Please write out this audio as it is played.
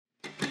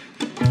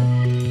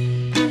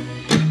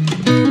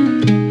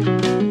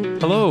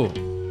Hello,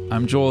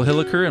 I'm Joel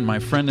Hilliker, and my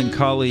friend and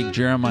colleague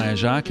Jeremiah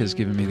Jacques has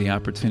given me the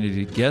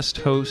opportunity to guest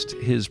host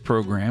his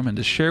program and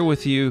to share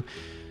with you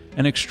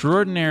an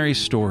extraordinary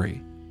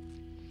story.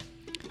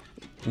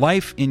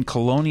 Life in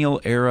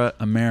colonial-era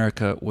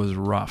America was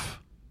rough.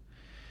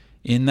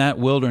 In that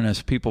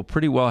wilderness, people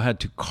pretty well had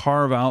to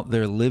carve out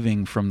their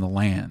living from the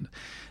land.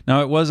 Now,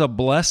 it was a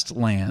blessed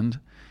land,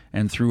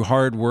 and through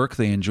hard work,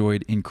 they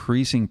enjoyed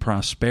increasing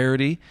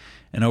prosperity,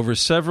 and over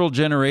several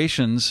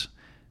generations,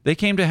 they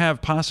came to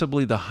have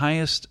possibly the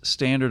highest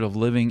standard of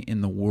living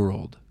in the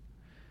world.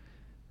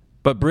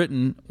 But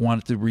Britain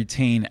wanted to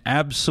retain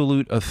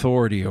absolute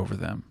authority over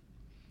them.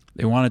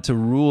 They wanted to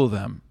rule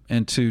them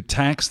and to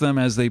tax them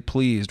as they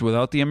pleased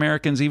without the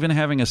Americans even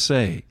having a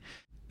say.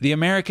 The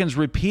Americans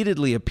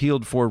repeatedly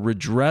appealed for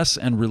redress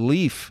and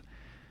relief,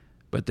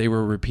 but they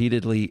were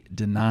repeatedly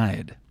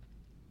denied.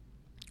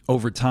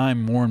 Over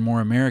time, more and more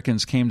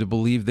Americans came to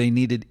believe they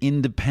needed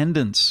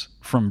independence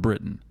from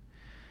Britain.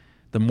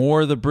 The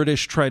more the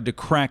British tried to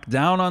crack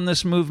down on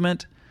this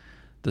movement,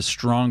 the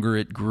stronger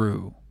it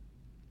grew.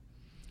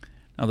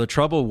 Now, the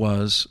trouble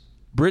was,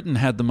 Britain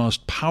had the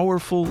most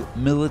powerful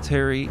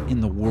military in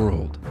the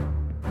world.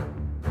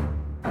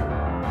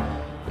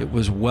 It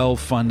was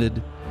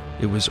well-funded,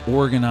 it was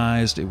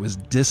organized, it was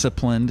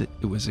disciplined,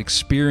 it was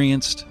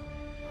experienced.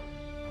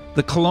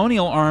 The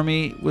colonial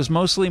army was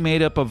mostly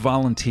made up of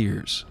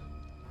volunteers.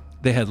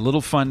 They had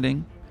little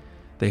funding,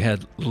 they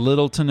had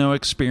little to no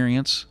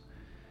experience.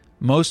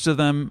 Most of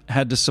them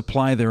had to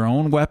supply their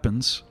own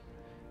weapons.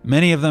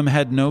 Many of them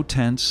had no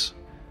tents.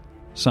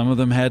 Some of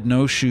them had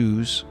no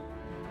shoes.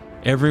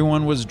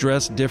 Everyone was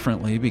dressed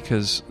differently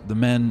because the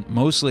men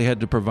mostly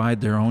had to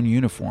provide their own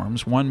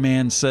uniforms. One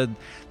man said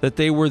that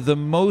they were the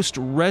most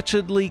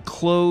wretchedly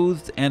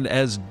clothed and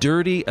as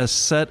dirty a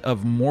set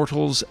of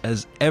mortals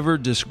as ever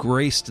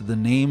disgraced the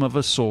name of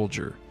a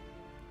soldier.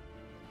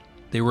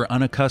 They were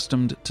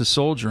unaccustomed to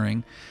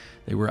soldiering.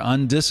 They were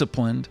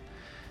undisciplined.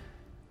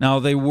 Now,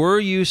 they were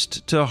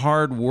used to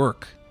hard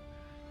work.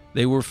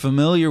 They were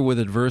familiar with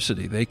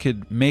adversity. They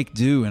could make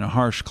do in a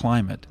harsh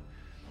climate.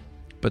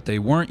 But they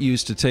weren't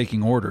used to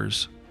taking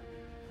orders.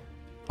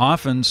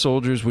 Often,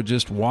 soldiers would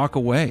just walk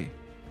away.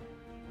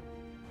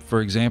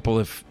 For example,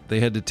 if they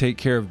had to take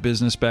care of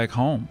business back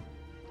home.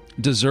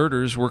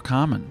 Deserters were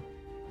common.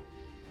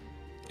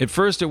 At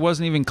first, it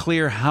wasn't even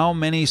clear how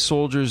many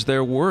soldiers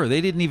there were.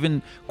 They didn't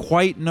even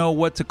quite know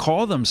what to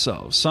call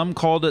themselves. Some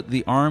called it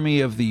the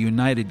Army of the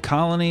United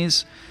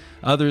Colonies.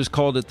 Others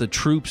called it the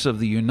Troops of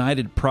the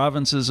United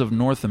Provinces of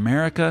North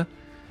America.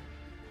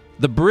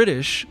 The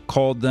British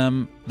called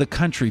them the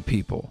Country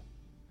People.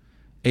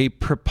 A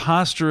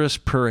preposterous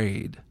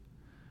parade.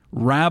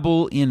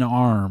 Rabble in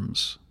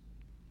arms.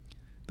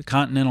 The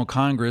Continental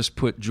Congress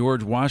put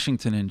George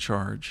Washington in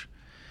charge.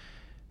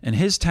 And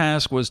his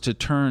task was to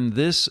turn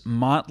this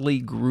motley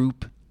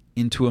group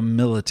into a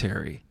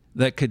military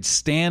that could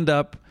stand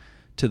up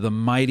to the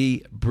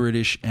mighty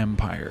British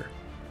Empire.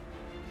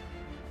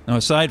 Now,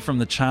 aside from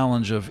the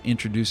challenge of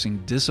introducing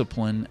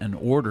discipline and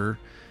order,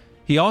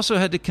 he also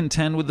had to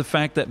contend with the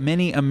fact that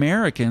many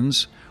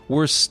Americans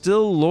were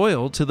still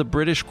loyal to the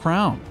British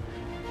Crown.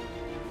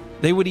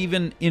 They would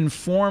even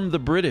inform the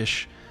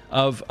British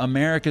of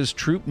America's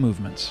troop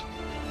movements.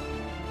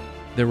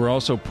 There were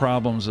also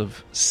problems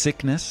of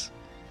sickness.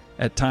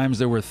 At times,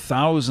 there were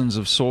thousands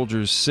of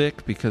soldiers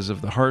sick because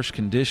of the harsh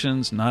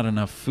conditions, not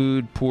enough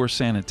food, poor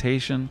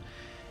sanitation,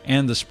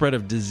 and the spread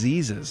of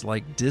diseases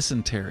like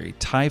dysentery,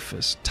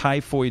 typhus,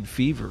 typhoid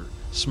fever,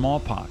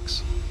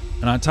 smallpox.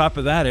 And on top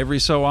of that, every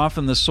so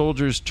often, the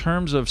soldiers'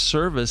 terms of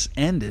service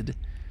ended,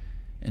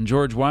 and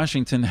George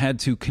Washington had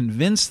to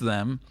convince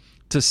them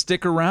to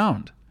stick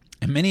around.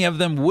 And many of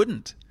them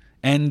wouldn't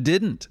and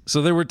didn't.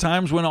 So there were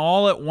times when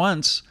all at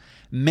once,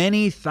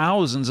 many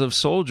thousands of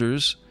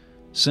soldiers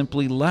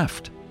simply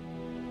left.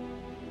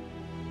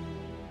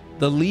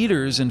 The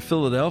leaders in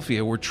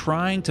Philadelphia were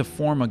trying to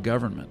form a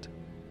government,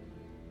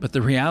 but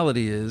the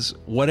reality is,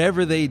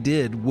 whatever they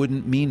did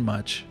wouldn't mean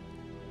much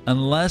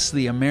unless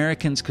the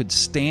Americans could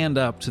stand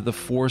up to the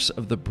force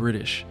of the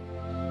British.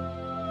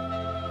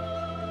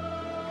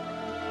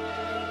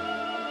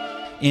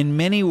 In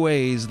many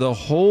ways, the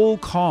whole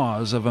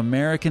cause of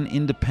American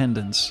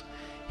independence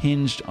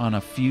hinged on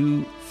a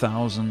few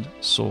thousand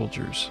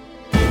soldiers.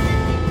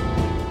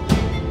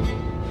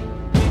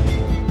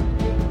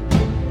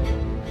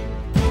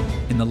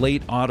 In the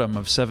late autumn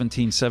of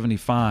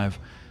 1775,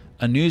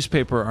 a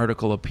newspaper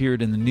article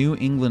appeared in the New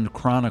England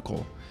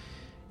Chronicle.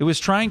 It was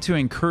trying to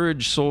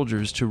encourage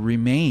soldiers to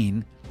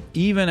remain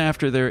even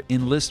after their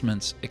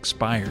enlistments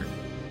expired.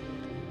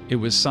 It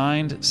was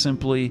signed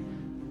simply,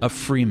 "A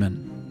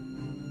Freeman."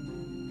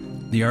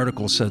 The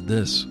article said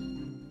this: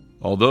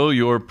 "Although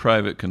your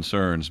private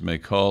concerns may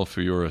call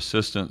for your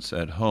assistance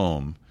at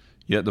home,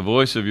 yet the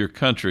voice of your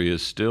country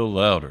is still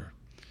louder.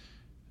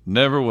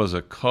 Never was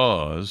a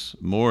cause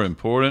more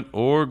important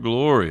or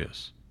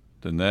glorious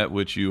than that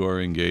which you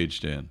are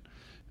engaged in.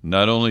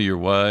 Not only your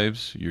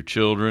wives, your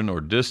children,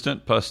 or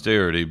distant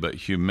posterity,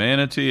 but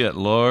humanity at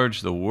large,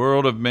 the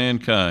world of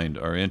mankind,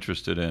 are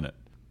interested in it.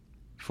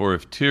 For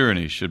if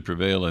tyranny should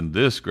prevail in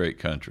this great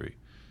country,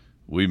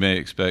 we may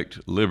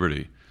expect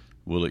liberty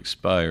will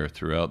expire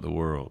throughout the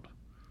world.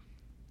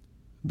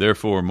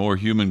 Therefore, more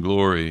human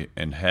glory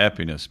and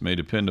happiness may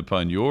depend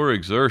upon your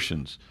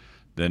exertions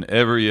than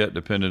ever yet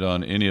depended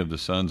on any of the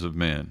sons of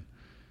men.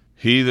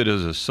 He that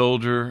is a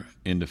soldier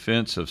in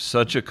defense of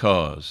such a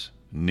cause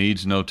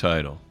needs no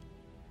title.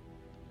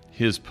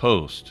 His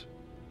post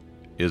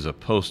is a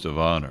post of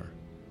honor,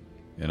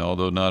 and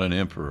although not an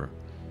emperor,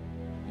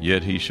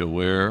 yet he shall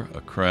wear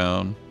a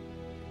crown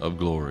of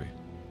glory,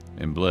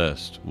 and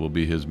blessed will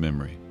be his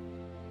memory.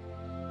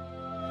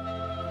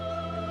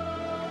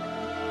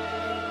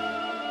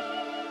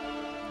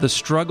 The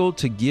struggle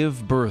to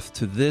give birth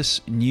to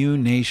this new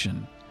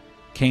nation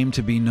came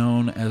to be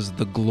known as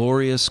the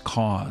Glorious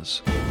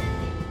Cause.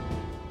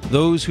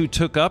 Those who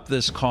took up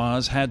this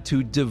cause had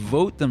to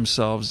devote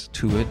themselves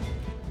to it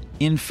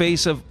in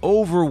face of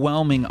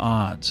overwhelming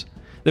odds.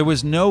 There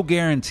was no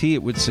guarantee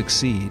it would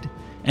succeed,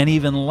 and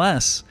even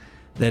less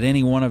that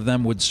any one of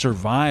them would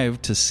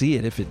survive to see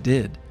it if it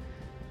did.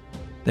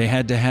 They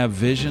had to have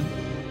vision.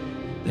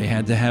 They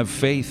had to have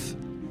faith.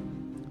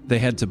 They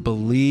had to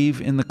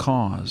believe in the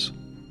cause.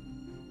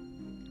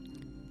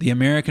 The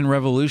American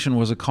Revolution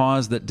was a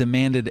cause that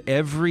demanded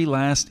every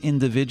last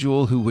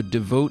individual who would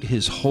devote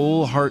his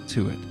whole heart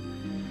to it.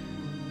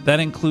 That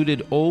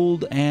included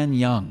old and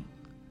young.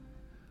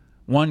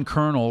 One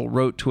colonel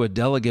wrote to a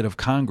delegate of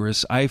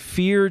Congress, "I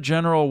fear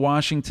General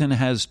Washington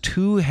has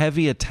too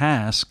heavy a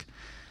task,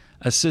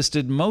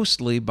 assisted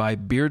mostly by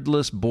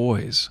beardless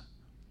boys."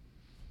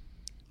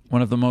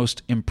 One of the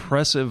most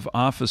impressive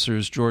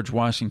officers George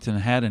Washington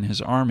had in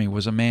his army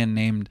was a man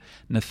named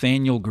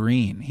Nathaniel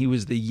Greene. He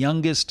was the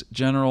youngest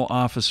general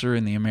officer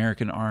in the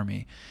American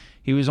Army.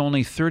 He was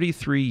only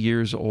 33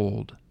 years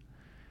old.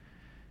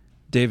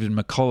 David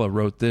McCullough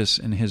wrote this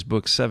in his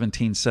book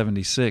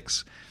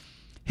 1776.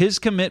 His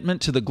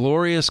commitment to the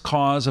glorious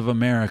cause of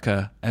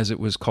America, as it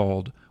was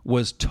called,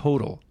 was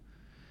total.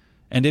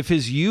 And if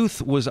his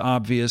youth was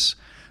obvious,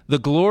 the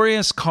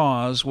glorious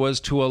cause was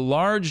to a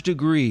large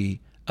degree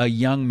a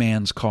young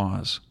man's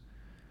cause.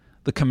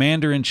 The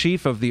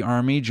commander-in-chief of the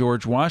Army,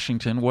 George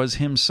Washington, was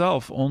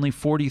himself only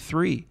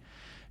 43.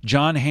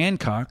 John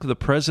Hancock, the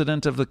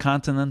president of the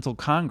Continental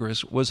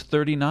Congress, was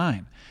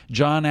 39.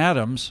 John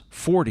Adams,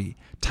 40.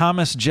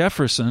 Thomas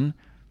Jefferson,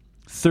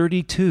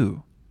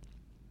 32.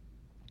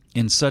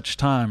 In such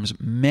times,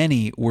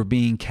 many were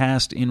being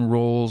cast in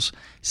roles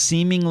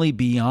seemingly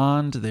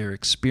beyond their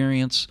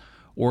experience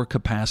or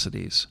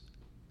capacities.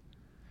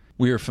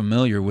 We are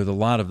familiar with a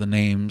lot of the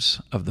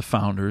names of the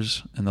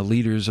founders and the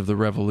leaders of the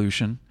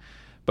revolution,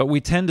 but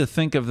we tend to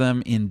think of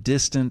them in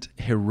distant,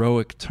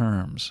 heroic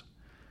terms.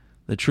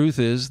 The truth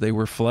is, they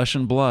were flesh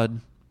and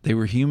blood. They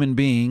were human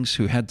beings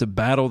who had to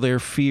battle their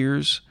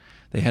fears.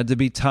 They had to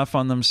be tough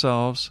on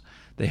themselves.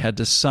 They had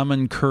to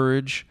summon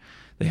courage.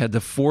 They had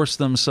to force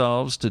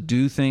themselves to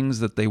do things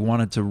that they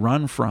wanted to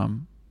run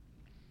from.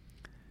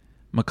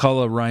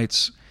 McCullough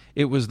writes,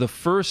 "It was the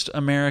first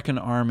American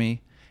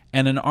army,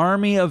 and an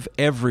army of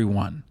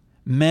everyone,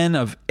 men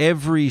of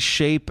every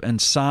shape and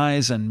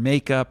size and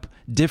makeup,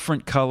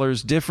 different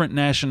colors, different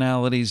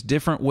nationalities,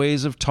 different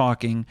ways of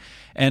talking,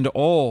 and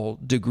all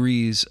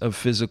degrees of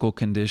physical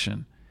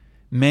condition.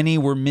 Many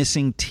were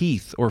missing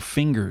teeth or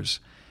fingers,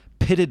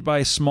 pitted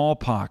by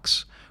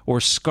smallpox, or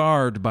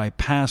scarred by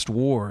past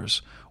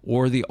wars,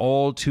 or the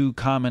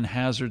all-too-common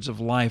hazards of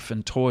life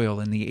and toil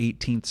in the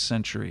 18th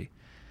century.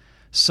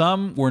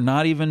 Some were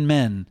not even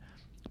men,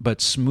 but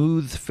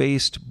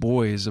smooth-faced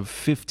boys of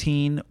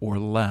 15 or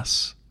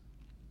less."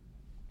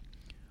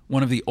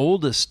 One of the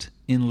oldest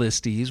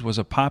enlistees was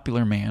a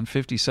popular man,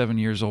 57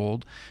 years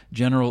old,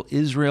 General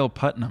Israel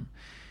Putnam.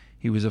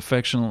 He was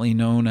affectionately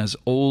known as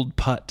Old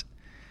Put.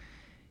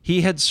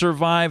 He had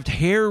survived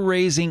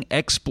hair-raising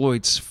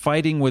exploits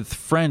fighting with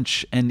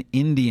French and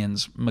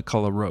Indians,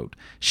 McCullough wrote,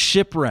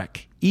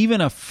 shipwreck,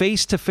 even a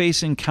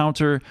face-to-face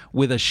encounter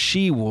with a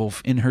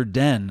she-wolf in her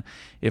den,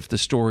 if the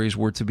stories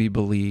were to be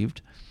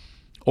believed.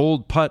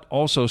 Old Put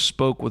also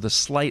spoke with a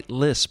slight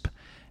lisp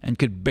and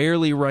could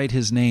barely write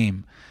his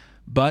name,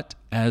 but,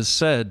 as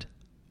said,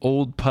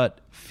 Old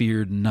Put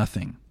feared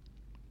nothing.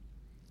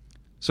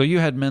 So you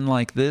had men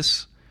like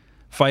this,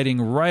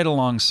 fighting right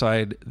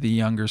alongside the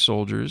younger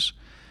soldiers,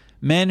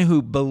 men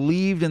who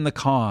believed in the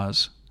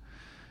cause.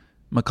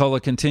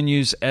 McCullough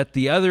continues, at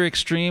the other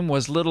extreme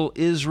was little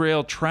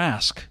Israel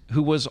Trask,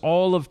 who was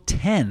all of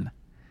 10.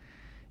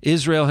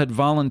 Israel had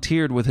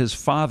volunteered with his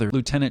father,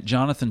 Lieutenant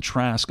Jonathan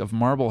Trask of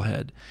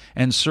Marblehead,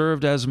 and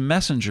served as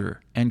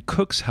messenger and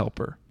cook's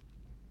helper.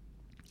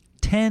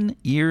 10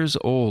 years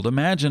old.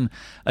 Imagine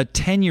a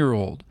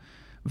 10-year-old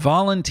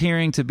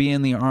volunteering to be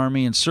in the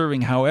Army and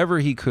serving however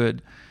he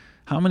could.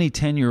 How many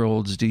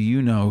 10-year-olds do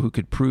you know who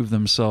could prove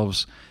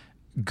themselves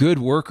good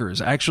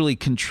workers, actually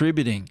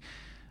contributing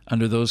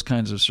under those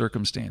kinds of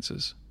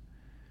circumstances?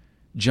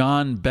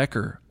 John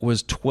Becker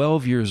was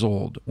 12 years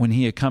old when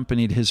he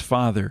accompanied his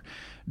father,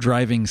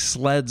 driving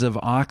sleds of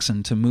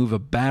oxen to move a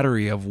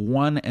battery of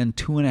 1 and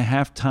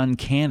 2.5 ton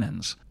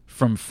cannons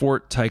from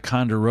Fort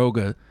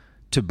Ticonderoga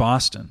to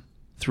Boston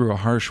through a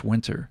harsh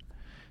winter.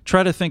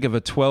 Try to think of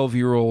a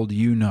 12-year-old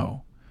you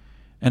know,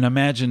 and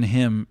imagine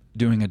him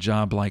doing a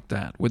job like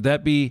that. Would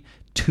that be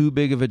too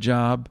big of a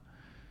job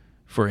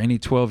for any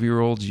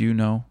 12-year-olds you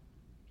know?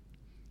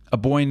 A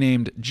boy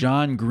named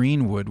John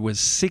Greenwood was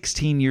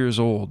 16 years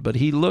old, but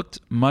he looked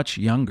much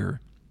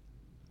younger.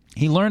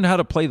 He learned how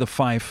to play the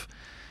fife.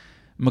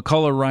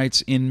 McCullough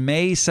writes, in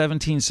May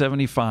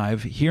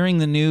 1775, hearing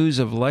the news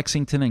of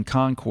Lexington and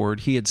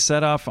Concord, he had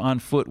set off on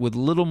foot with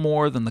little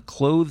more than the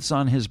clothes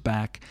on his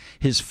back,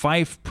 his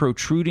fife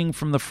protruding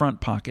from the front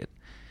pocket.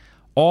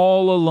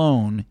 All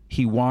alone,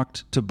 he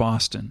walked to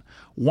Boston,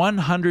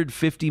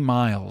 150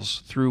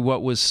 miles through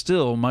what was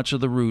still much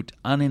of the route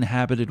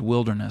uninhabited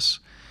wilderness.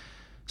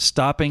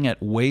 Stopping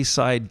at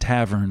wayside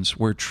taverns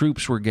where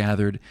troops were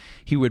gathered,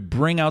 he would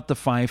bring out the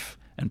fife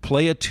and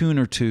play a tune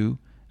or two,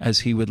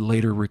 as he would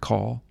later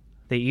recall.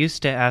 They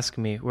used to ask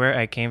me where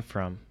I came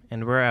from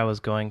and where I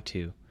was going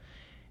to,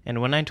 and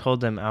when I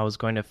told them I was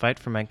going to fight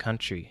for my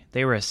country,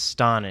 they were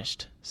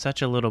astonished.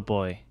 Such a little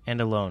boy,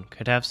 and alone,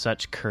 could have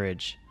such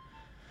courage.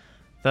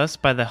 Thus,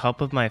 by the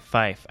help of my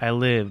fife, I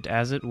lived,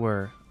 as it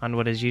were, on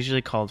what is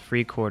usually called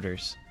free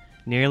quarters,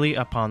 nearly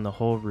upon the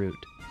whole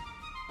route.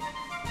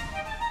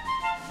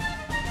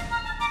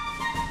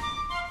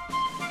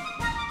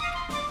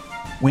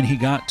 When he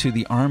got to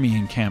the army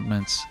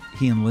encampments,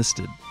 he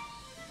enlisted.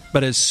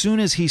 But as soon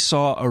as he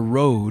saw a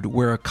road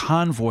where a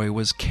convoy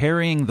was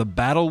carrying the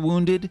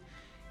battle-wounded,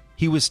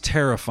 he was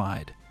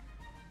terrified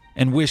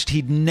and wished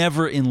he'd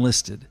never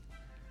enlisted.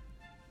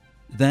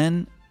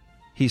 Then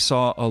he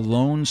saw a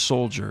lone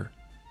soldier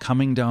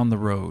coming down the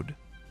road.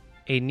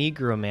 A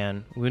Negro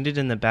man, wounded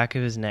in the back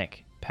of his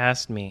neck,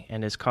 passed me,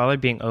 and his collar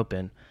being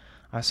open,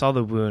 I saw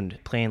the wound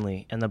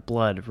plainly and the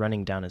blood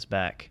running down his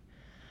back.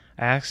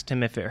 I asked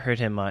him if it hurt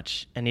him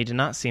much, and he did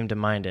not seem to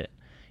mind it.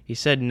 He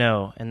said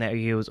no, and that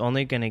he was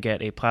only going to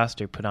get a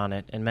plaster put on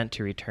it and meant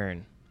to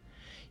return.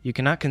 You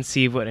cannot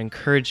conceive what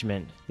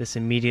encouragement this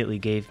immediately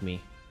gave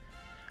me.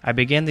 I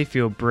began to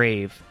feel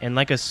brave and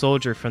like a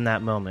soldier from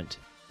that moment,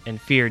 and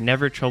fear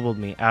never troubled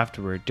me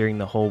afterward during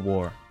the whole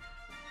war.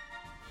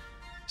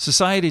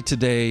 Society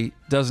today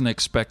doesn't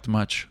expect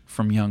much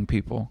from young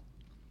people.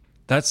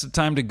 That's the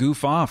time to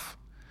goof off,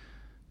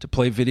 to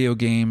play video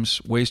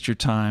games, waste your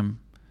time,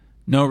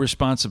 no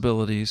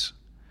responsibilities.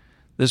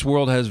 This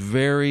world has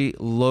very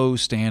low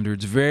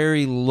standards,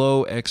 very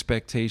low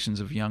expectations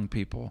of young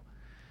people.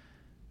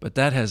 But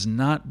that has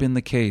not been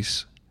the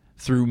case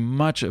through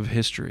much of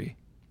history.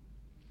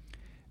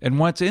 And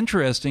what's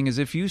interesting is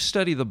if you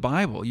study the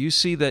Bible, you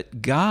see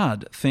that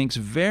God thinks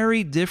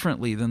very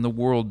differently than the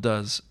world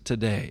does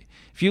today.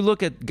 If you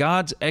look at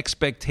God's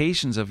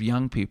expectations of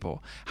young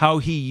people, how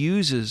he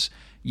uses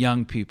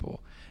young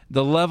people,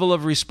 the level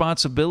of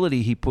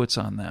responsibility he puts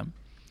on them,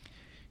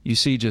 you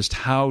see just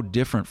how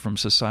different from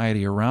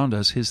society around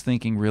us his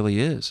thinking really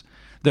is.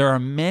 There are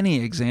many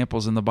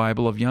examples in the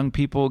Bible of young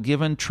people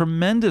given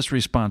tremendous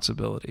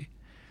responsibility.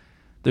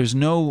 There's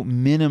no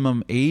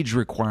minimum age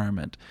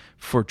requirement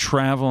for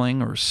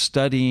traveling or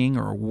studying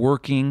or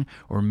working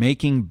or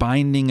making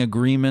binding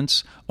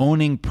agreements,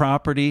 owning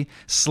property,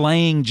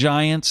 slaying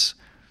giants.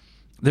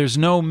 There's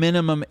no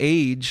minimum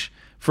age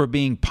for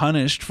being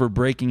punished for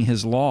breaking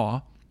his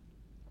law,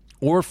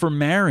 or for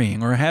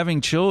marrying or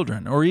having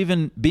children, or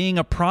even being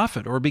a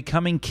prophet or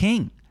becoming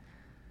king.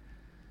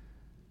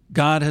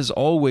 God has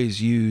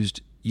always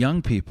used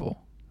young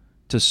people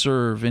to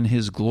serve in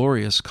his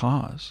glorious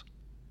cause.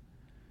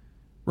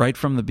 Right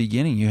from the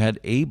beginning, you had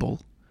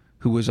Abel,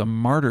 who was a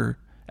martyr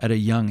at a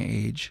young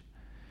age.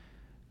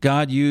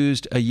 God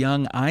used a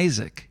young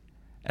Isaac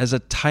as a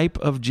type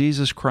of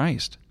Jesus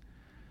Christ.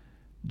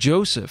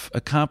 Joseph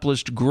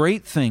accomplished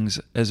great things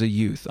as a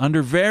youth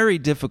under very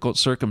difficult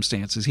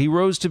circumstances. He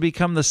rose to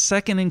become the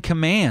second in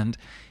command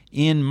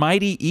in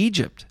mighty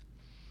Egypt.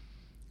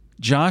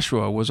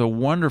 Joshua was a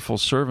wonderful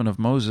servant of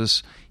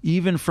Moses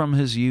even from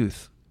his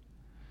youth.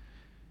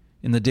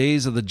 In the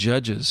days of the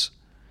judges,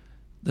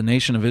 the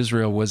nation of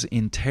Israel was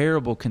in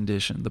terrible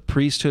condition. The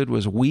priesthood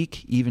was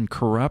weak, even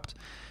corrupt,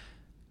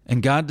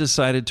 and God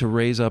decided to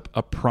raise up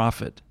a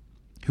prophet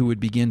who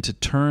would begin to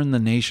turn the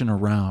nation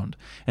around.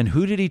 And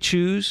who did he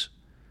choose?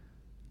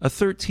 A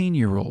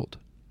 13-year-old.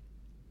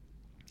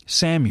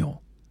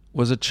 Samuel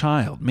was a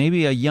child,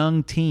 maybe a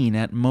young teen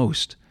at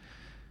most.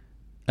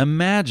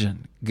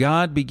 Imagine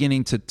God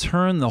beginning to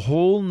turn the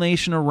whole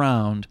nation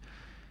around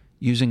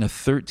using a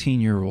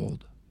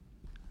 13-year-old.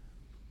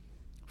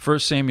 1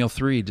 Samuel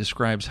 3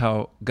 describes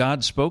how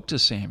God spoke to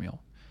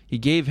Samuel. He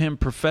gave him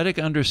prophetic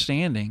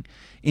understanding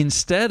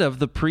instead of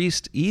the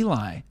priest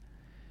Eli.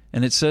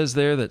 And it says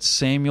there that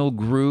Samuel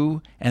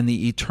grew, and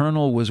the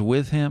Eternal was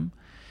with him.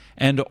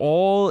 And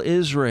all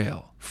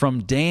Israel,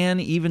 from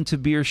Dan even to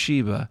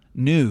Beersheba,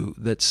 knew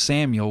that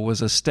Samuel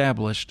was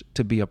established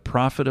to be a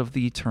prophet of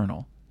the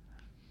Eternal.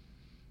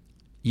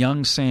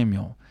 Young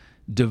Samuel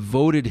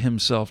devoted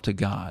himself to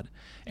God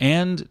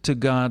and to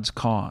God's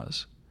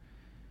cause.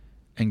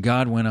 And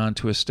God went on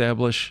to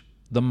establish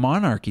the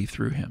monarchy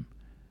through him,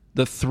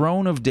 the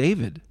throne of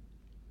David.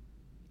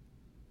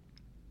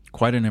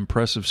 Quite an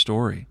impressive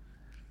story.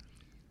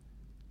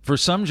 For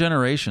some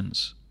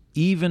generations,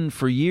 even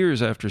for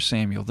years after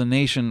Samuel, the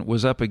nation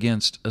was up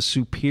against a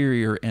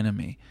superior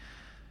enemy.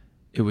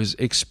 It was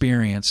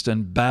experienced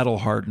and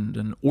battle-hardened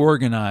and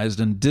organized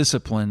and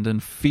disciplined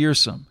and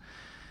fearsome.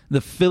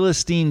 The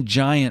Philistine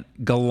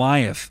giant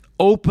Goliath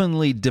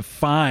openly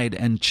defied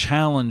and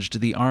challenged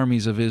the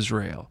armies of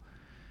Israel.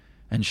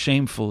 And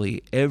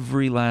shamefully,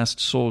 every last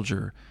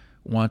soldier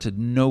wanted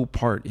no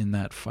part in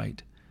that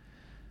fight.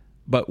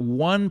 But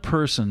one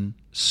person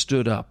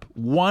stood up,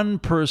 one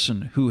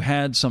person who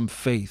had some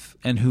faith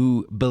and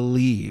who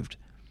believed.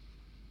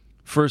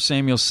 1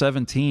 Samuel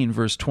 17,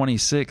 verse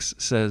 26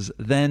 says,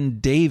 "Then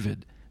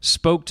David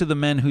spoke to the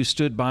men who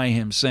stood by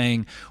him,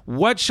 saying,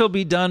 'What shall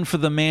be done for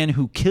the man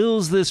who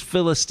kills this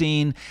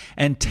Philistine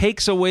and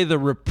takes away the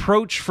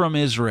reproach from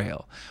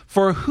Israel?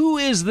 For who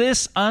is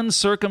this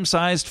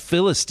uncircumcised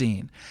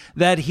Philistine,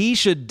 that he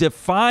should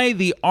defy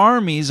the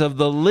armies of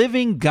the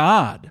living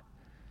God?'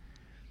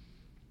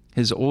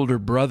 His older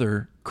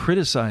brother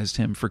criticized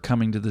him for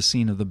coming to the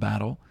scene of the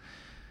battle.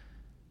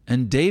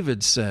 And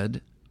David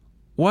said,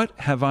 'What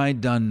have I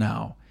done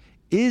now?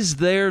 Is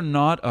there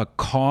not a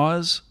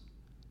cause?'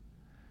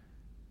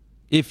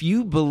 If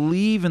you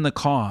believe in the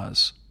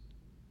cause,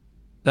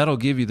 that'll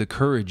give you the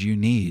courage you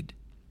need.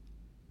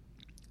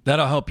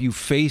 That'll help you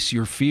face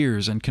your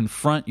fears and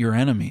confront your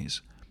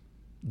enemies.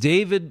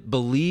 David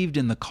believed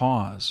in the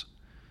cause,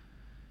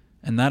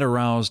 and that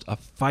aroused a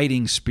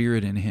fighting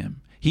spirit in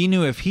him. He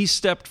knew if he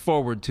stepped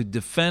forward to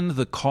defend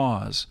the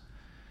cause,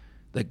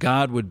 that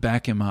God would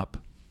back him up.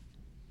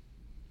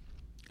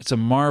 It's a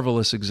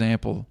marvelous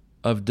example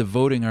of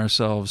devoting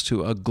ourselves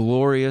to a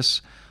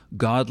glorious,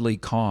 godly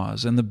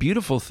cause. And the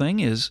beautiful thing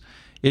is,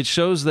 it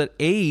shows that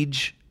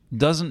age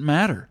doesn't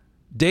matter.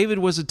 David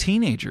was a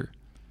teenager.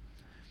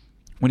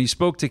 When he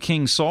spoke to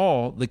King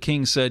Saul, the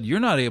king said, "You're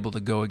not able to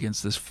go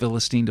against this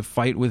Philistine to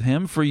fight with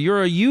him, for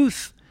you're a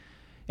youth,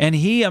 and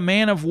he a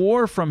man of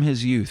war from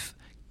his youth."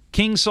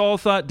 King Saul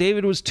thought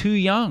David was too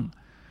young.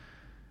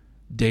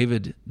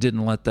 David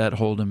didn't let that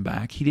hold him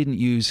back. He didn't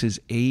use his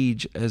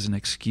age as an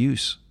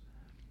excuse.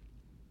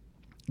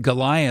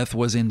 Goliath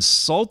was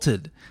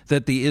insulted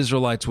that the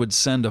Israelites would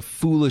send a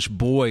foolish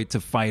boy to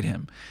fight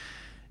him.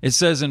 It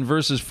says in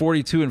verses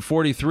 42 and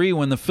 43,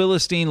 when the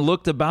Philistine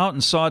looked about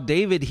and saw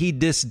David, he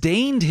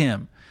disdained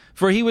him,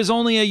 for he was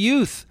only a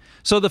youth.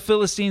 So the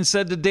Philistine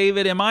said to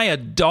David, "Am I a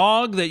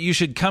dog that you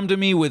should come to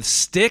me with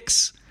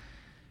sticks?"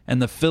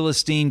 And the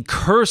Philistine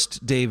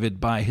cursed David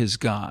by his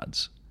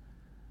gods.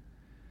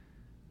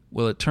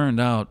 Well, it turned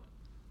out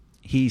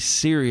he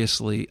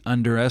seriously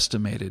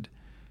underestimated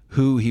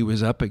who he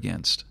was up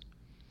against.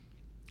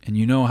 And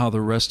you know how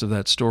the rest of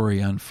that story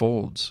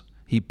unfolds.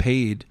 He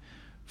paid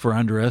for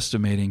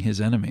underestimating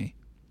his enemy.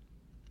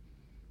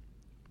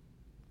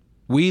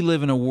 We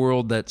live in a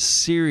world that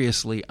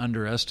seriously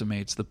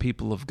underestimates the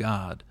people of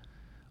God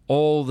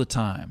all the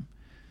time.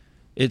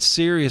 It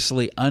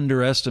seriously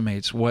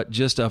underestimates what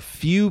just a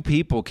few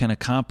people can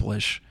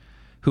accomplish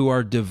who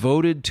are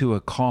devoted to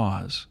a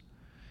cause.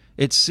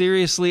 It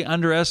seriously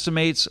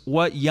underestimates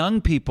what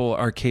young people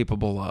are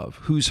capable of,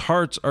 whose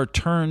hearts are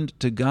turned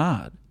to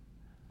God.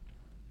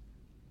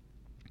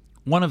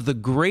 One of the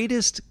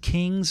greatest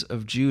kings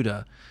of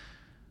Judah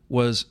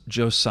was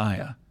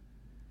Josiah.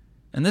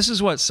 And this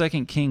is what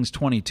 2 Kings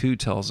 22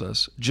 tells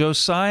us.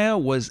 Josiah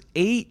was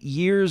 8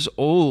 years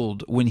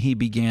old when he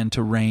began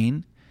to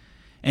reign,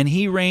 and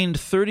he reigned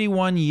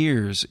 31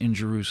 years in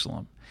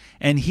Jerusalem.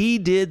 And he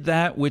did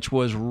that which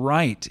was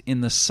right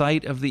in the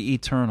sight of the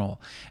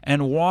Eternal,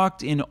 and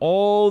walked in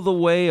all the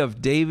way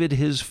of David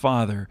his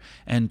father,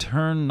 and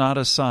turned not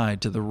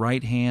aside to the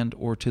right hand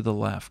or to the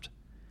left.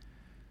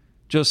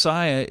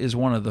 Josiah is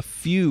one of the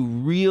few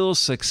real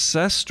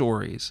success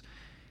stories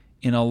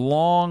in a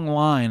long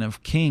line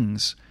of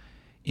kings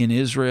in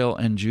Israel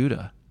and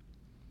Judah.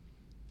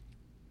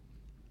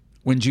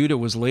 When Judah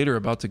was later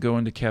about to go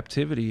into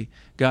captivity,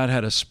 God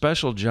had a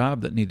special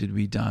job that needed to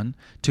be done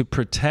to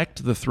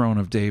protect the throne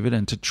of David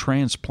and to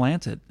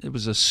transplant it. It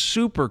was a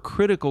super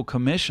critical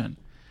commission.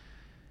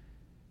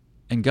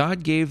 And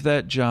God gave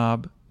that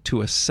job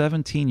to a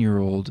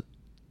 17-year-old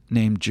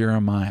named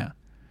Jeremiah.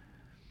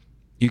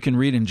 You can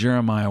read in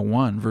Jeremiah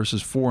 1,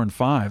 verses 4 and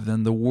 5,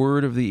 "Then the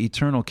word of the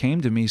Eternal came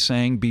to me,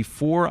 saying,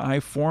 Before I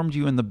formed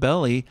you in the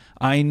belly,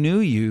 I knew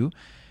you,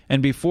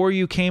 and before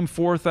you came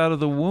forth out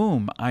of the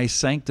womb, I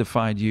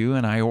sanctified you,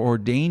 and I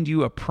ordained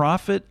you a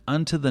prophet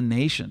unto the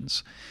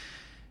nations."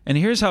 And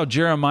here's how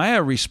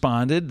Jeremiah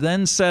responded.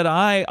 "Then said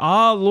I,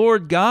 Ah,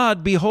 Lord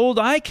God, behold,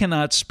 I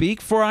cannot speak,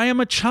 for I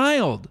am a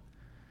child."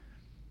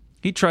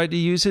 He tried to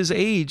use his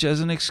age as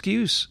an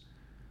excuse,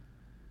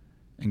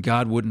 and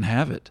God wouldn't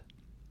have it.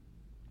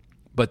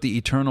 But the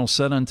Eternal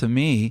said unto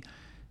me,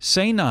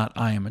 Say not,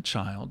 I am a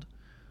child,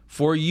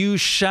 for you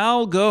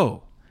shall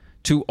go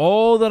to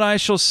all that I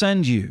shall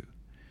send you,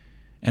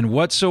 and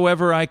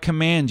whatsoever I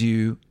command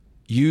you,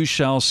 you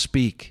shall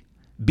speak.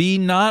 Be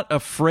not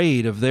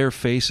afraid of their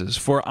faces,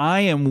 for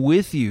I am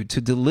with you to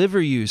deliver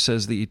you,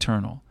 says the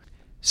Eternal.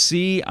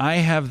 See, I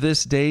have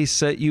this day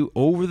set you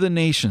over the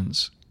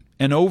nations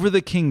and over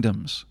the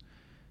kingdoms,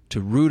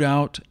 to root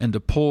out and to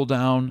pull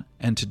down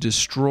and to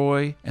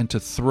destroy and to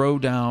throw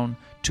down,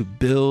 to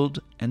build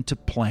and to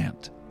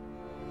plant.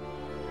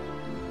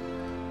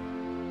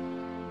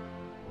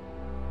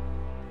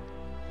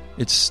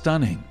 It's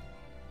stunning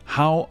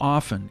how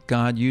often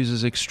God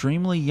uses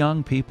extremely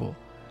young people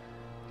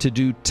to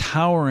do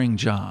towering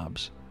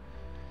jobs.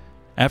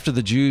 After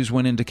the Jews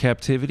went into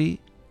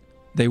captivity,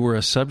 they were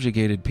a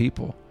subjugated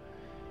people.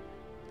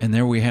 And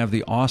there we have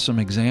the awesome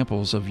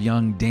examples of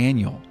young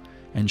Daniel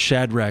and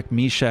Shadrach,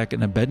 Meshach,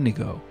 and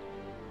Abednego.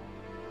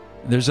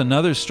 There's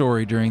another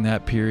story during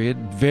that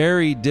period,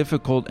 very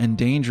difficult and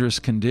dangerous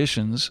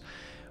conditions,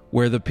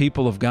 where the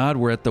people of God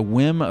were at the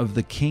whim of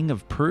the king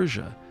of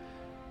Persia.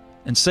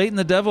 And Satan,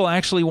 the devil,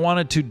 actually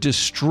wanted to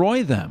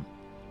destroy them.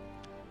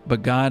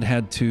 But God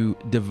had to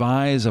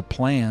devise a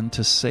plan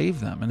to save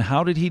them. And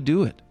how did he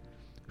do it?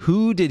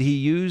 Who did he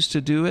use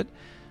to do it?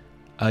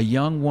 A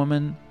young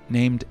woman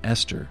named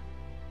Esther.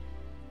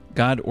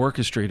 God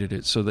orchestrated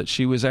it so that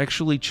she was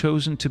actually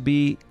chosen to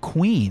be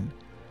queen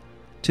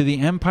to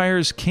the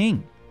empire's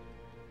king.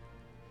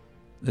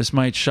 This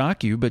might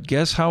shock you, but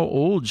guess how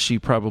old she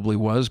probably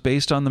was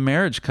based on the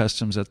marriage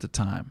customs at the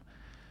time?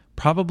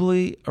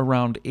 Probably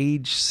around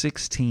age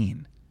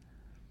 16.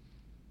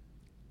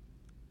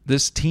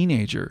 This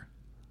teenager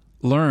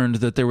learned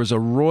that there was a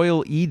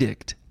royal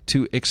edict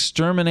to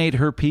exterminate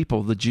her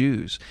people, the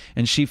Jews.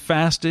 And she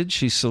fasted,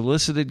 she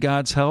solicited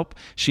God's help,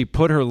 she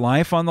put her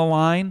life on the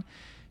line.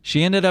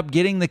 She ended up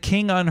getting the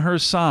king on her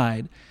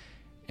side,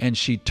 and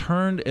she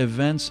turned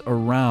events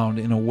around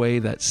in a way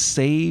that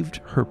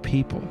saved her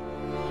people.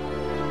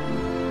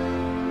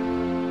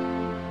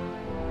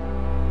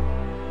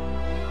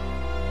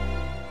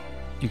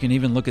 You can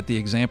even look at the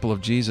example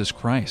of Jesus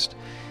Christ.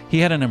 He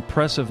had an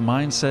impressive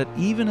mindset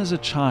even as a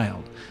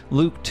child.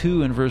 Luke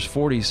 2 and verse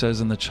 40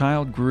 says, "And the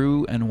child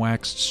grew and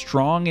waxed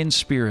strong in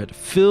spirit,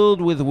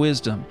 filled with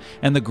wisdom,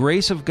 and the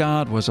grace of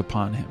God was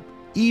upon him,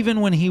 even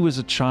when he was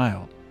a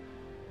child."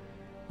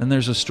 Then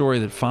there's a story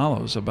that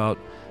follows about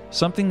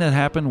something that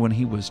happened when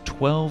he was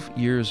 12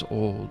 years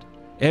old.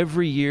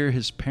 Every year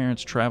his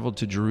parents traveled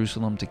to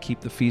Jerusalem to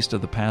keep the feast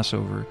of the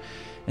Passover.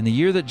 And the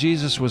year that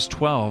Jesus was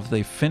 12,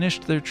 they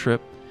finished their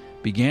trip,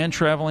 began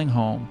traveling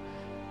home.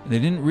 They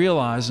didn't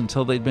realize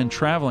until they'd been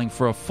traveling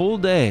for a full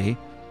day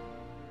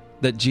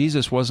that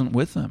Jesus wasn't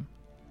with them.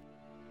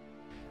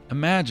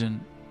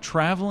 Imagine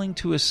traveling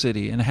to a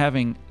city and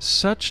having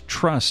such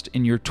trust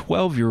in your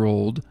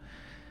 12-year-old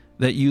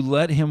that you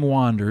let him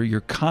wander.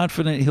 You're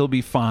confident he'll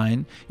be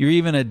fine. You're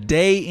even a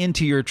day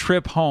into your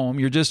trip home.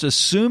 You're just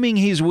assuming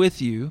he's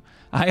with you.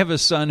 I have a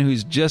son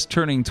who's just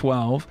turning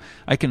 12.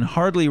 I can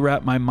hardly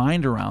wrap my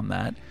mind around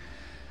that.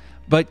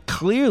 But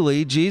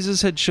clearly,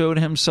 Jesus had showed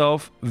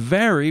himself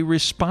very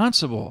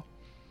responsible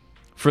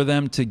for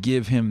them to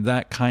give him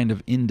that kind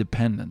of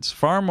independence,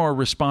 far more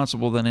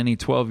responsible than any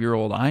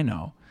 12-year-old I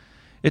know.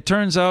 It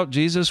turns out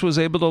Jesus was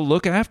able to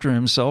look after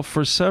himself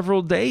for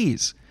several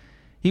days.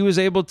 He was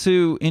able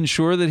to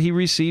ensure that he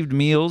received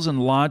meals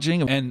and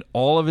lodging and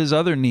all of his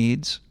other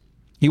needs.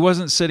 He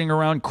wasn't sitting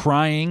around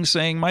crying,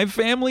 saying, "My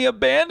family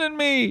abandoned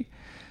me."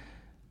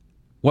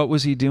 What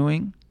was he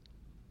doing?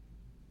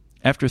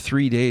 After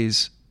 3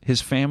 days,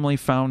 his family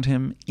found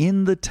him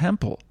in the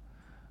temple.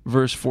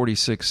 Verse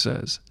 46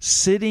 says,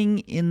 sitting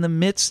in the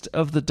midst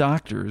of the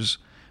doctors,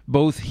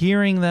 both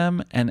hearing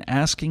them and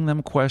asking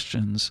them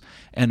questions,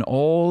 and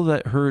all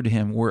that heard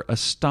him were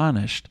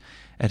astonished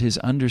at his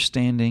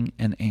understanding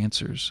and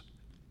answers.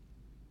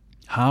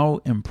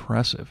 How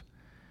impressive.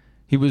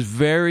 He was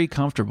very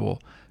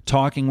comfortable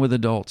talking with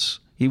adults.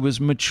 He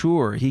was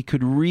mature. He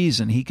could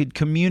reason. He could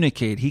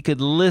communicate. He could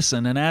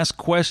listen and ask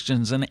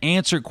questions and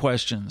answer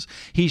questions.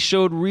 He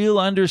showed real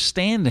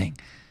understanding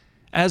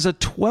as a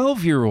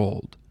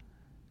 12-year-old.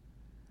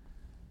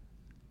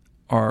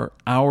 Are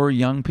our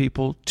young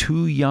people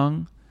too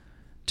young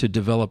to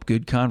develop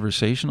good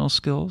conversational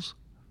skills?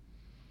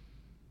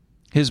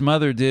 His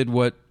mother did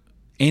what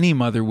any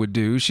mother would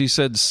do. She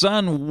said,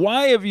 "Son,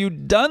 why have you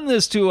done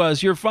this to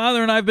us? Your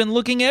father and I have been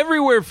looking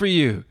everywhere for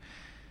you."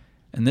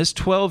 And this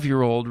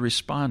 12-year-old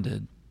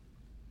responded,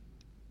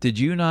 "Did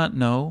you not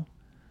know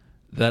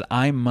that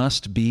I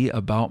must be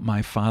about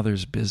my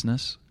Father's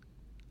business?"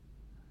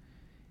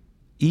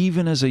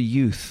 Even as a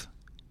youth,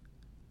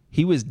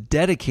 he was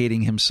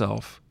dedicating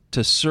himself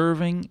to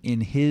serving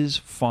in his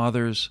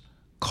Father's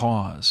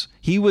cause.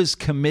 He was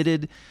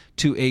committed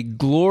to a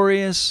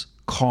glorious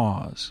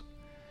cause.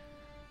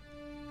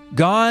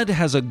 God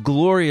has a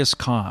glorious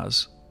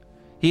cause.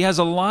 He has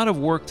a lot of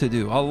work to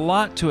do, a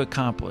lot to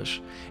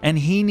accomplish, and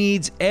he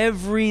needs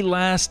every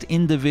last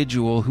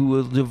individual who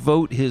will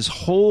devote his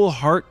whole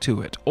heart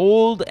to it,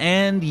 old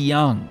and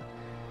young.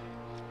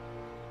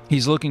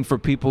 He's looking for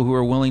people who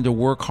are willing to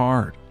work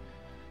hard,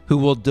 who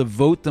will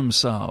devote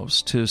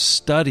themselves to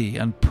study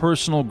and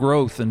personal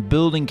growth and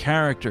building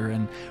character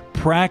and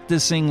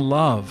practicing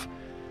love,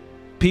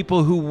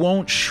 people who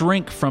won't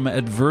shrink from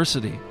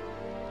adversity.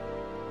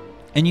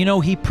 And you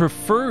know, he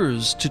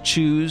prefers to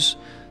choose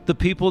the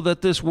people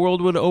that this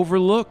world would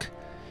overlook.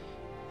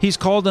 He's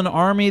called an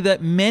army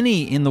that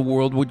many in the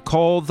world would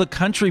call the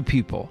country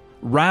people,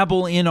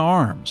 rabble in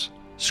arms.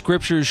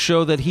 Scriptures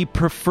show that he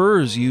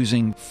prefers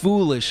using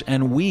foolish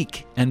and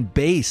weak and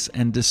base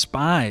and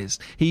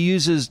despised. He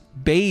uses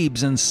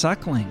babes and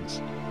sucklings.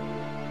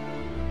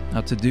 Now,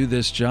 to do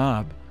this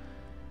job,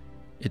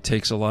 it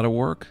takes a lot of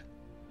work.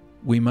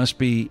 We must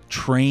be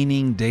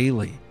training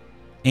daily,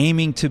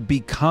 aiming to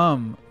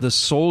become the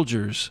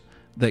soldiers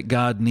that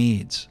God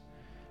needs,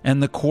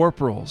 and the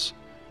corporals,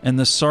 and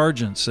the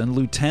sergeants, and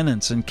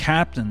lieutenants, and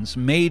captains,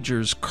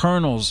 majors,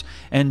 colonels,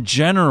 and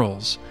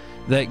generals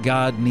that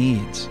God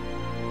needs.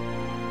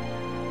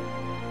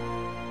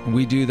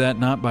 We do that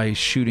not by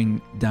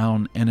shooting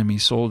down enemy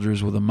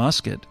soldiers with a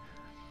musket,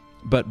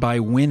 but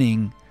by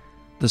winning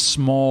the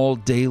small,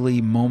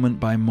 daily,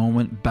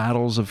 moment-by-moment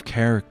battles of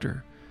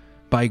character,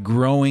 by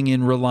growing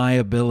in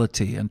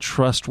reliability and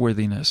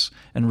trustworthiness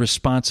and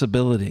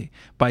responsibility,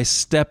 by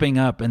stepping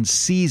up and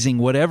seizing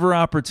whatever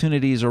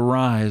opportunities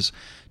arise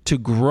to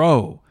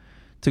grow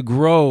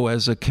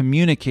as a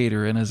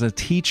communicator and as a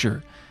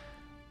teacher,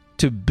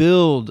 to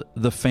build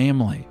the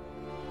family.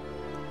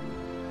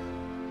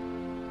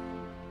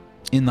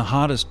 In the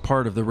hottest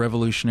part of the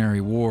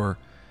Revolutionary War,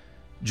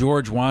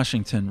 George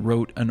Washington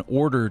wrote an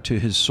order to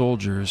his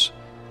soldiers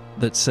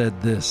that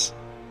said this: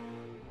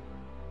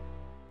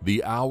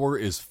 "The hour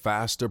is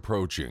fast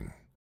approaching,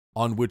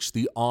 on which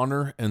the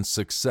honor and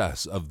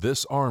success of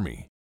this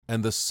army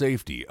and the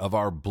safety of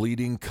our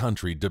bleeding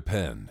country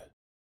depend.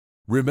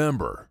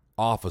 Remember,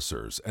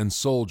 officers and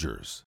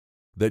soldiers,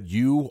 that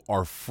you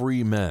are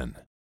free men,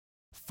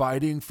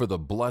 fighting for the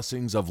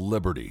blessings of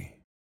liberty,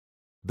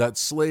 that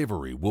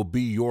slavery will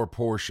be your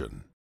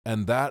portion,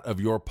 and that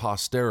of your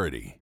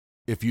posterity,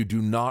 if you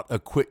do not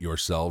acquit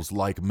yourselves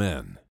like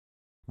men.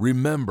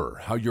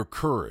 Remember how your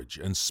courage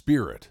and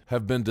spirit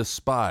have been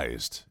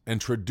despised and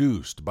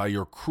traduced by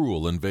your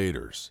cruel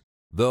invaders,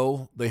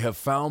 though they have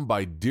found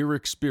by dear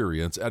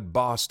experience at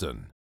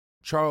Boston,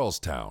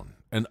 Charlestown,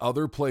 and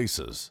other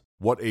places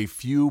what a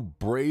few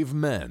brave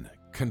men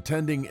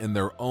contending in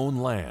their own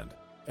land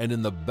and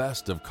in the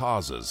best of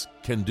causes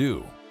can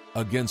do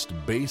against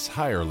base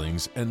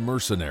hirelings and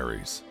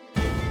mercenaries."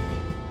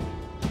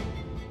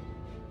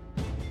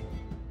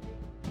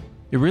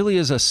 It really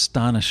is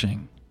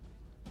astonishing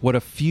what a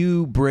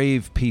few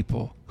brave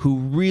people who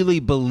really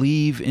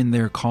believe in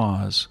their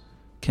cause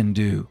can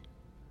do.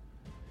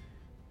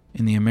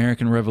 In the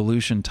American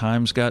Revolution,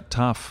 times got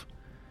tough.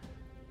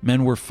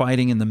 Men were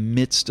fighting in the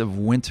midst of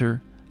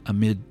winter,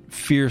 amid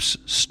fierce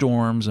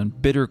storms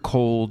and bitter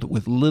cold,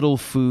 with little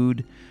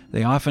food.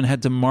 They often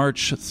had to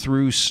march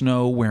through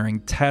snow wearing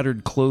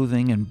tattered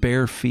clothing and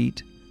bare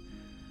feet.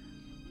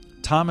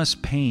 Thomas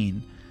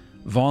Paine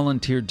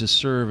volunteered to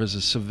serve as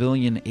a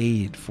civilian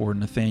aide for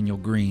Nathanael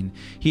Greene.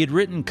 He had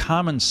written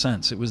Common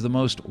Sense. It was the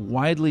most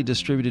widely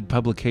distributed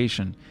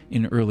publication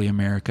in early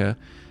America,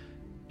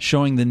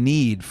 showing the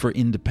need for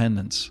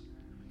independence.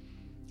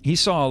 He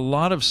saw a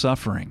lot of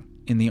suffering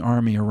in the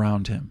army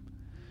around him,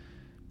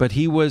 but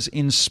he was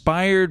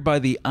inspired by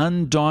the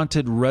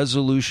undaunted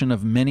resolution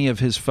of many of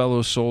his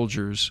fellow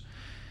soldiers,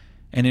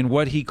 and in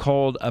what he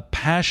called a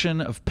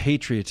passion of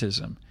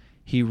patriotism,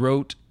 he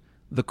wrote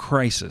The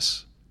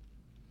Crisis.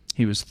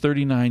 He was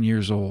 39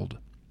 years old,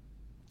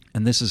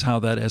 and this is how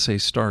that essay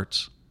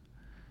starts.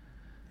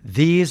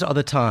 "These are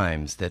the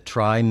times that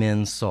try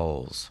men's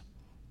souls.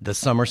 The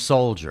summer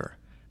soldier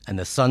and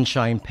the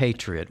sunshine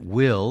patriot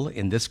will,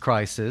 in this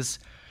crisis,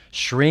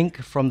 shrink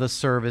from the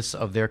service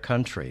of their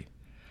country.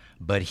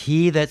 But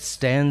he that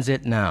stands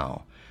it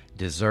now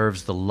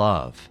deserves the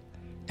love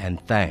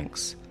and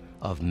thanks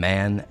of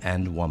man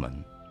and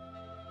woman."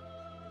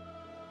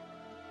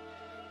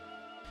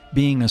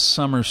 Being a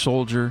summer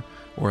soldier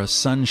or a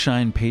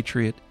sunshine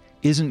patriot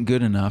isn't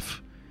good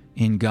enough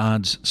in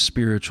God's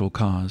spiritual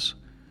cause.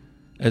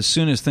 As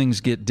soon as things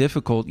get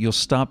difficult, you'll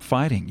stop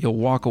fighting. You'll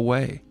walk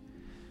away.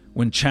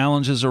 When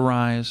challenges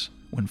arise,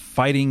 when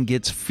fighting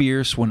gets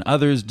fierce, when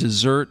others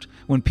desert,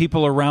 when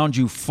people around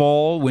you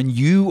fall, when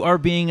you are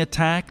being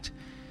attacked,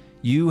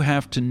 you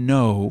have to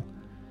know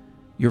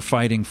you're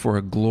fighting for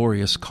a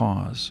glorious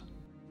cause.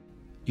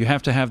 You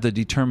have to have the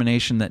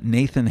determination that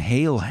Nathan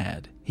Hale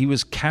had. He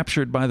was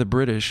captured by the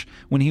British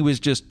when he was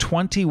just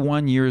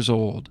 21 years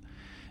old.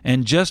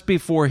 And just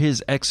before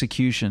his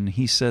execution,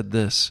 he said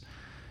this: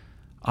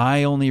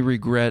 "I only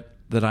regret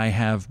that I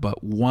have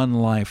but one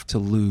life to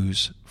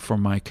lose for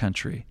my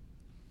country."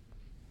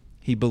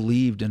 He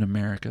believed in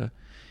America.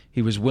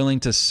 He was willing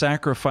to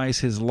sacrifice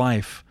his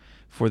life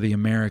for the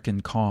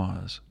American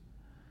cause.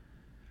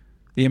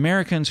 The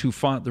Americans who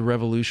fought the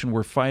Revolution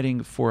were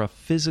fighting for a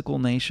physical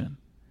nation.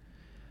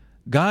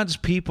 God's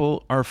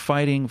people are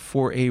fighting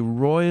for a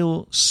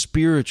royal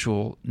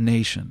spiritual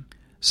nation,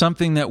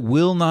 something that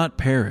will not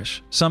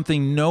perish,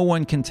 something no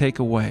one can take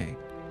away.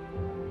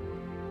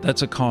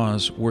 That's a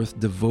cause worth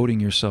devoting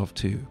yourself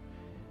to,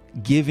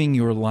 giving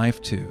your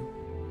life to.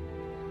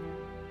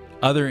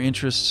 Other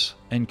interests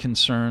and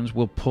concerns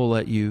will pull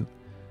at you.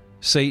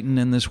 Satan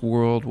in this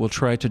world will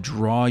try to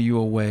draw you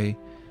away.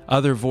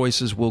 Other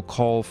voices will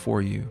call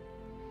for you.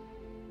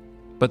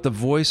 but the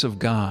voice of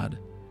God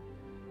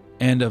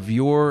and of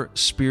your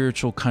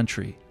spiritual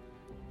country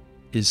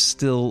is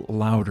still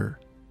louder.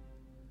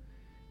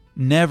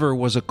 Never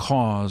was a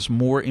cause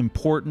more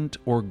important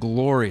or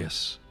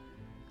glorious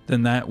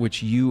than that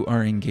which you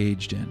are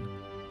engaged in.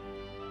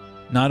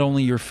 Not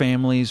only your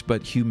families,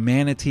 but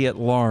humanity at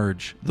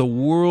large, the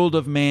world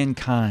of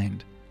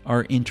mankind,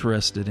 are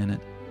interested in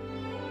it.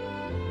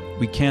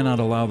 We cannot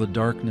allow the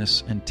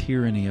darkness and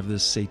tyranny of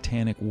this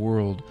satanic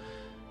world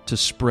to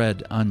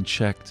spread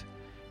unchecked.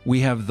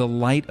 We have the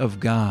light of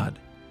God.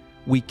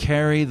 We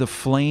carry the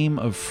flame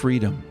of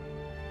freedom.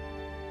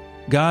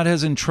 God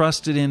has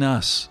entrusted in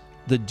us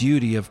the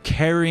duty of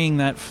carrying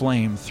that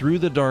flame through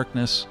the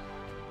darkness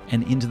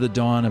and into the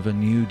dawn of a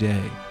new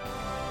day.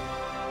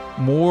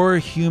 More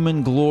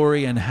human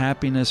glory and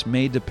happiness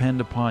may depend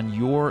upon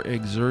your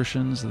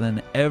exertions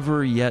than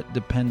ever yet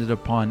depended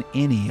upon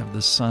any of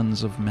the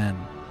sons of men.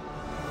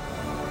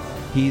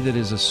 He that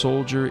is a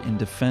soldier in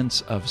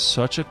defense of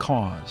such a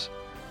cause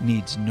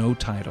needs no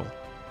title.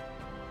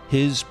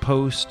 His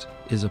post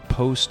is a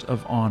post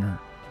of honor.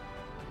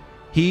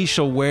 He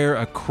shall wear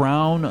a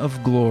crown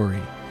of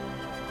glory,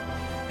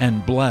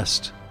 and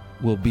blessed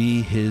will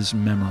be his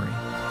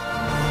memory.